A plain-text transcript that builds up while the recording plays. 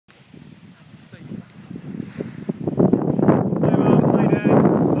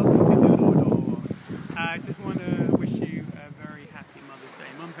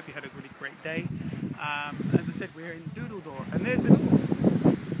We're in Durdle Door, and there's the door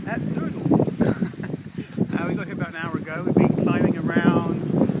at Durdle. We got here about an hour ago. We've been